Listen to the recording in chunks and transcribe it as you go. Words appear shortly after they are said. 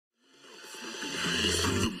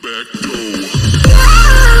Bro,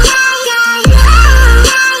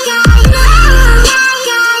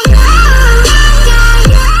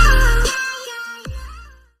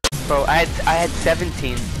 I had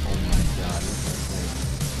 17. Oh my god.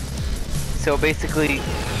 So basically,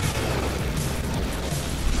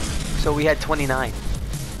 so we had 29.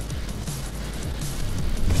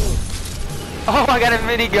 Oh, I got a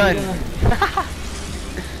minigun.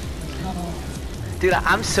 Dude,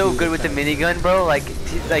 I'm so good with the minigun, bro. Like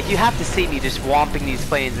you have to see me just swamping these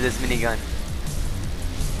planes with this minigun.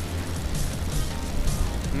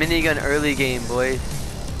 Minigun early game, boys.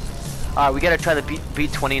 Alright, we gotta try to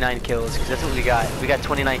beat 29 kills, because that's what we got. We got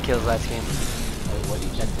 29 kills last game. Wait, what, you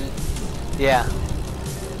checked it? Yeah.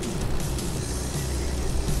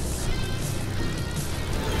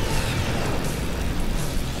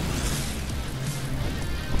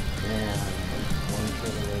 Yeah, one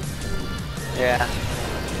kill away from Yeah.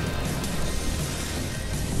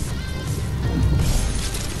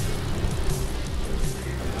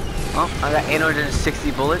 Oh, I got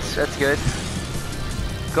 860 bullets. That's good.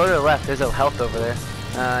 Go to the left. There's a health over there.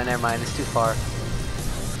 Never mind. It's too far.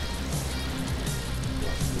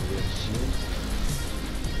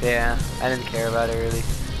 Yeah, I didn't care about it really.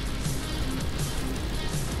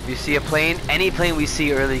 If you see a plane, any plane we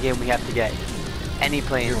see early game, we have to get. Any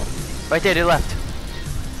plane. Right there to the left.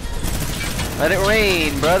 Let it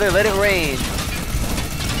rain, brother. Let it rain.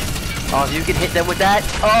 Oh, if you can hit them with that.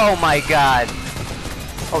 Oh my god.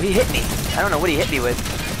 Oh, he hit me. I don't know what he hit me with.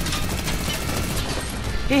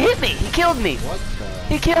 He hit me. He killed me. What the?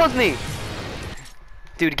 He killed me.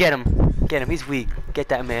 Dude, get him. Get him. He's weak. Get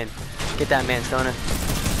that man. Get that man, Stoner.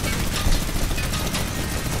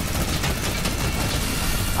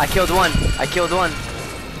 I killed one. I killed one.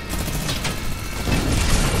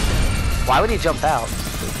 Why would he jump out?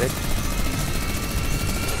 Stupid.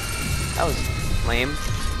 That was lame.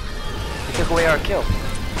 He took away our kill.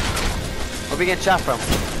 Where we getting shot from?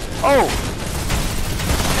 Oh!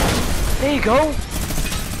 There you go!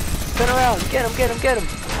 Turn around. Get him, get him, get him.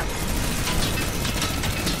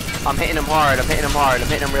 I'm hitting him hard. I'm hitting him hard. I'm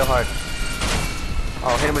hitting him real hard.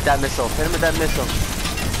 Oh, hit him with that missile. Hit him with that missile.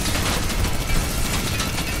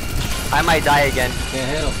 I might die again. Can't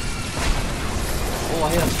hit him. Oh, I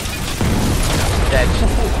hit him. Dead.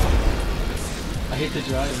 I hit the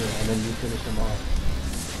driver and then you finish him off.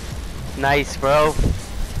 Nice, bro.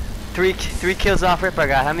 Three kills off rip I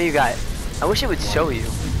got. How many you got? I wish it would show you.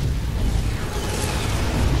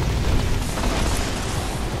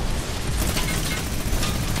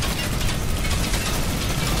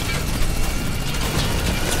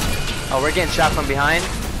 Oh, we're getting shot from behind.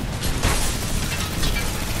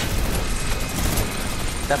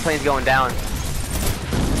 That plane's going down.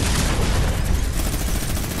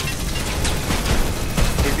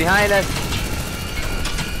 He's behind us.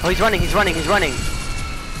 Oh, he's running, he's running, he's running.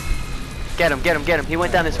 Get him, get him, get him. He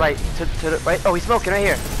went down this right, to the right. Oh, he's smoking right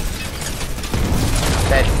here.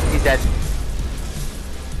 Dead, he's dead.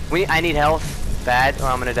 I need health, bad, or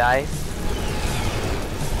I'm gonna die.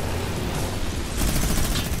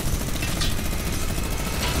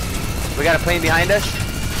 We got a plane behind us.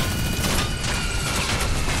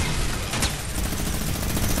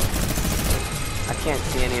 I can't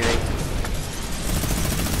see anything.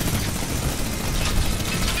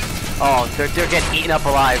 Oh, they're getting eaten up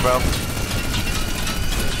alive, bro.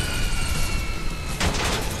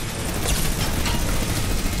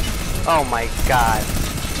 Oh my god.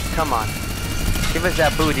 Come on. Give us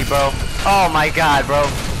that booty, bro. Oh my god, bro.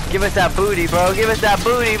 Give us that booty, bro. Give us that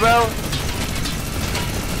booty, bro.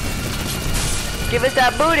 Give us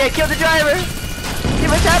that booty. I killed the driver.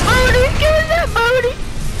 Give us that booty. Give us that booty.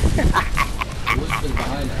 What's been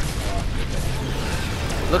behind us?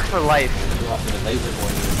 Look for life. You're off to the laser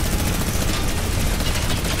boy.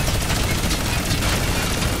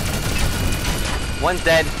 One's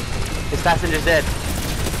dead. His passenger's dead.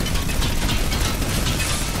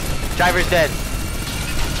 Driver's dead.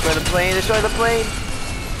 Destroy the plane. Destroy the plane.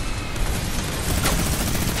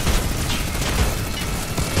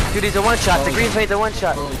 Dude, he's a one-shot. The green plane's a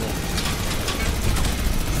one-shot.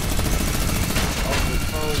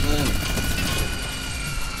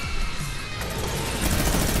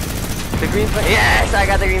 The green plane. Yes, I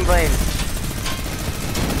got the green plane.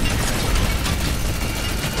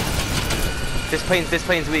 This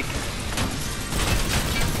plane's weak.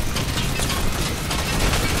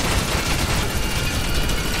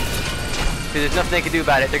 Dude, there's nothing they can do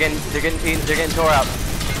about it. They're getting tore up.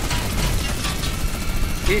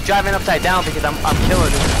 He's driving upside down because I'm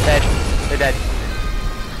killing them. Dead. They're dead.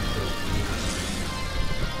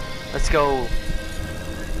 Let's go.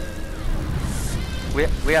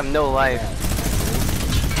 We have no life.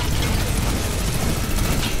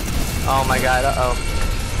 Oh my god, uh-oh.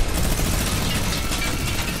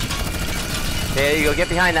 There you go, get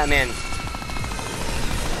behind that man.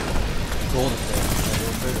 Gold is there.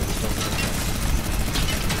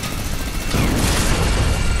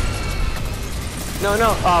 No,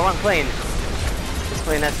 no, oh, wrong plane. This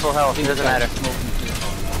plane has full health, it doesn't matter.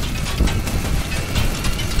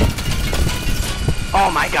 Oh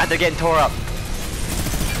my god, they're getting tore up.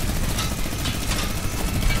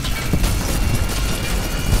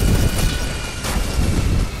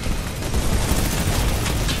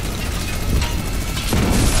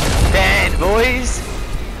 Dead, boys!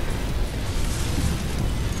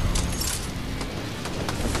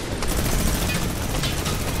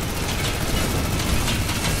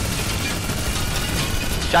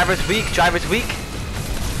 Driver's weak, driver's weak.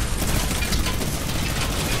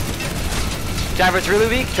 Driver's really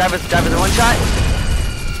weak, driver's a one shot.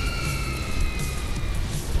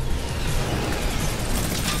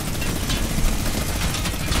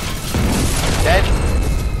 Dead.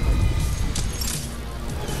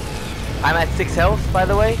 I'm at 6 health, by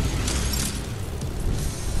the way.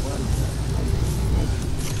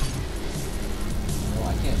 No,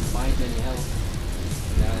 I can't find any health.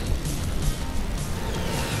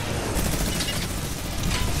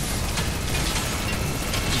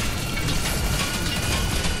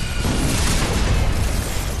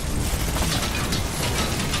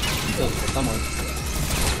 Someone.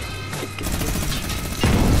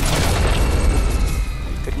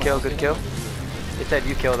 Good kill, good kill. It said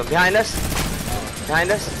you killed him. Behind us! Behind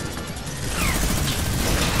us!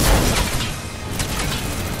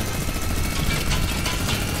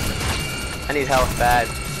 I need health bad.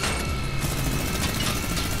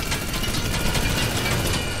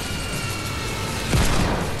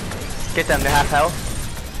 Get them to half health.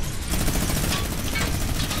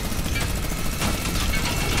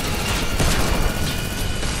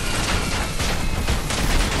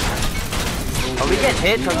 Are we getting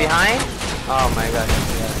hit from behind? Oh my god.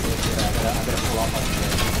 I gotta pull off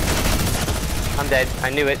my I'm dead. I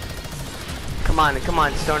knew it. Come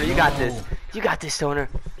on, Stoner. You got this. You got this, Stoner.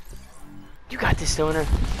 You got this, Stoner.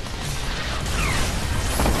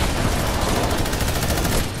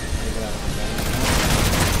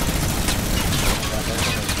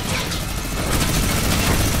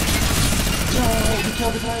 No, you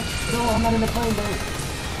killed the guy. No, I'm not in the plane, bro.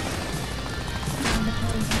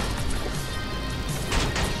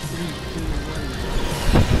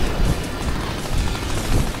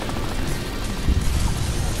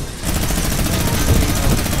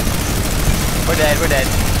 We're dead, we're dead.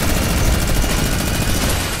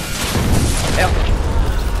 Yep.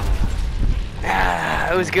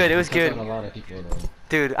 Ah, it was good, it was good. A lot of people, though.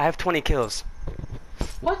 Dude, I have 20 kills.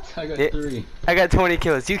 What? I got 3. I got 20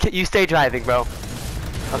 kills. You stay driving, bro.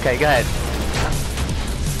 Okay, go ahead.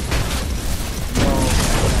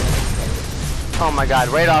 Oh my god,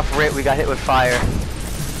 right off rip we got hit with fire.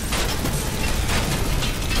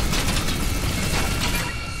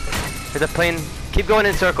 There's a plane. Keep going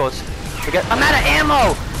in circles. I'm out of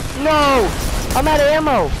ammo! No! I'm out of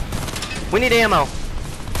ammo! We need ammo.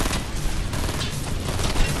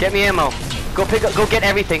 Get me ammo. Go pick up, go get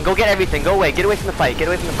everything. Go get everything. Go away. Get away from the fight. Get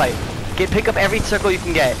away from the fight. Pick up every circle you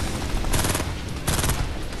can get.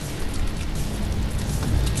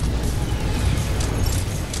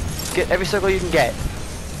 Get every circle you can get.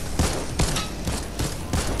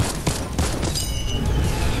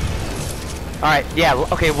 Alright, yeah,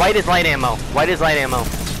 okay, white is light ammo. White is light ammo.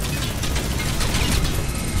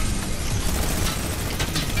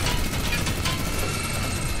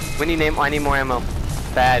 I need more ammo.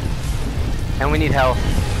 Bad. And we need health.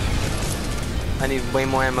 I need way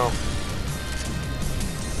more ammo.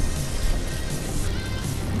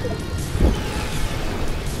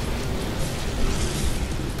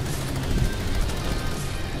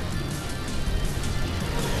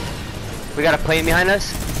 We got a plane behind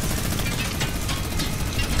us.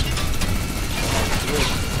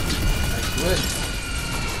 Good.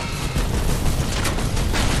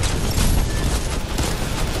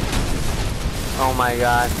 Oh my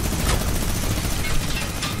god.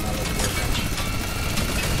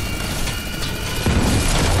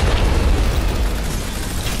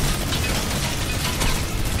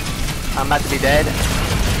 I'm about to be dead.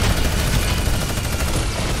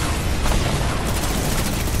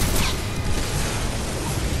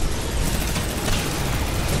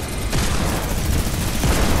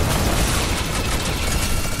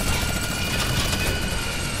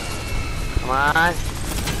 Come on.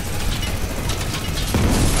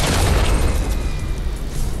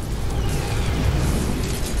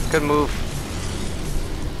 Good move.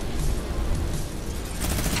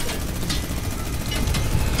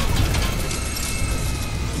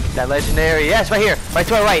 That legendary. Yes, right here. Right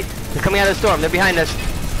to our right. They're coming out of the storm. They're behind us.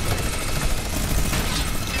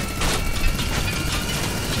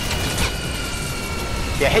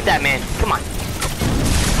 Yeah, hit that man. Come on.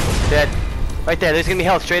 Dead. Right there. There's gonna be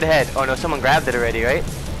health straight ahead. Oh no, someone grabbed it already, right?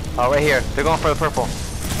 Oh, right here. They're going for the purple.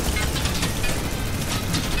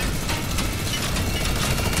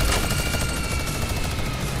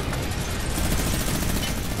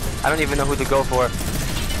 I don't even know who to go for.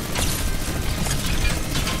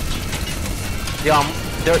 Yo,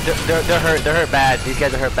 they're hurt. They're hurt bad. These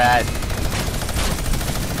guys are hurt bad.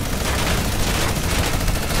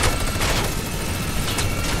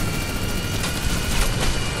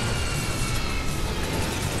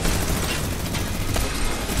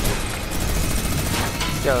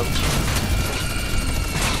 Yo.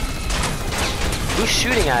 Who's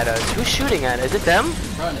shooting at us? Who's shooting at us? Is it them?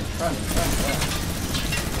 Running.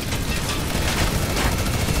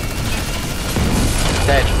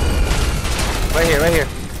 Dead. Right here, right here.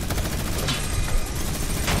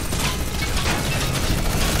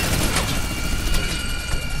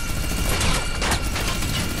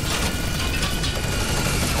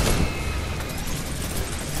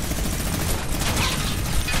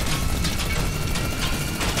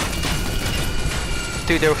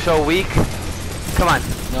 Dude, they're so weak. Come on.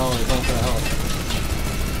 No, they're going for the health.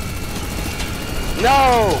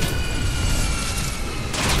 No!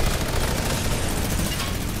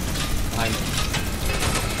 Right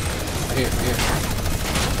here.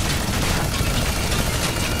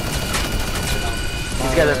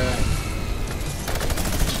 These guys are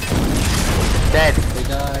dead. They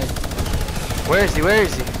died. Where is he? Where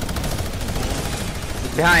is he?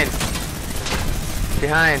 Behind.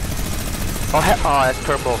 Behind. Oh, oh, that's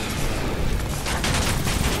purple.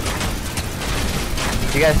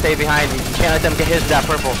 You gotta stay behind. You can't let them get his that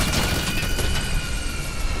purple.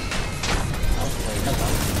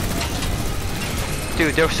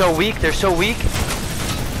 Dude, they're so weak. They're so weak.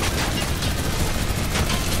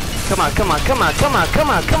 Come on, come on, come on, come on, come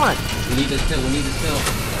on, come on. We need this kill.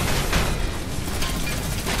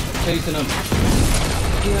 Chasing them.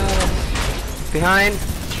 Yeah. Behind.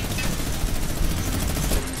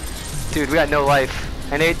 Dude, we got no life.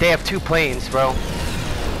 And they have 2 planes, bro. I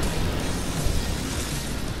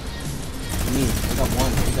got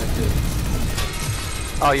 1. We got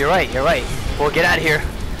 2. Oh, you're right, you're right. Well, get out of here.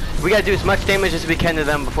 We gotta do as much damage as we can to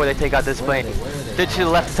them before they take out this plane. Where are they? They're to the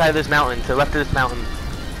left side of this mountain, to the left of this mountain.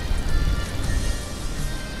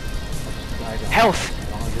 Health!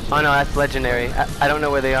 Oh no, that's legendary. I don't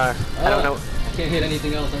know where they are. I don't know. I can't hit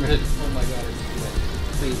anything else. I'm hit. Oh my god.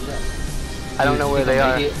 Please, I don't know where they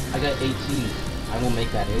are. I got 18. I won't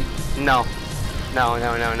make that 8. No. No.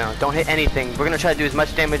 Don't hit anything. We're gonna try to do as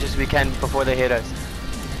much damage as we can before they hit us.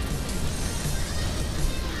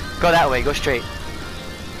 Go that way, go straight.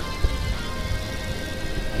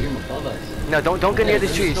 I hear them above us. No, don't get near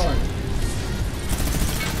these trees.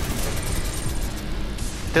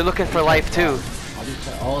 They're looking for life too.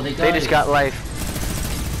 Oh, They just got life.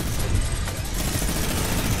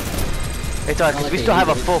 It's alright, because we still have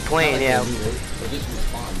a full plane, yeah.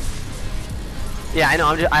 Yeah, I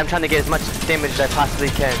know, I'm trying to get as much damage as I possibly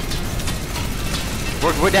can.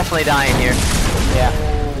 We're definitely dying here. Yeah.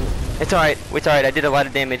 It's alright, I did a lot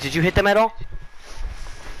of damage. Did you hit them at all?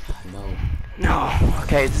 No. No.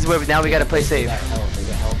 Okay, this is where now we gotta play safe.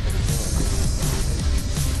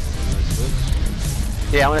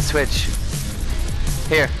 Yeah, I wanna switch.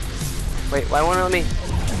 Here. Wait, why won't it let me?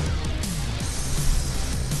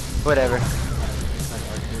 Whatever.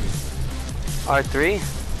 R3?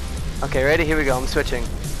 Okay, ready? Here we go. I'm switching.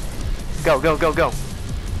 Go. Go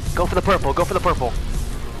for the purple. Go for the purple.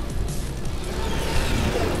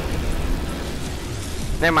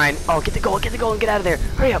 Never mind. Oh, get the goal and get out of there.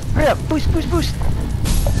 Hurry up. Boost.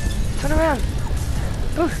 Turn around.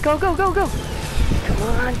 Boost. Go. Come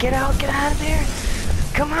on, get out of there.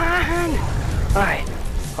 Come on. Alright.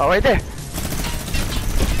 Oh, right there.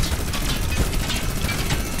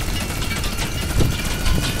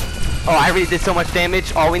 Oh, I already did so much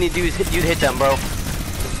damage. All we need to do is hit them, bro.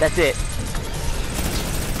 That's it.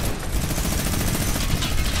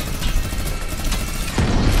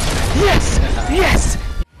 Yes!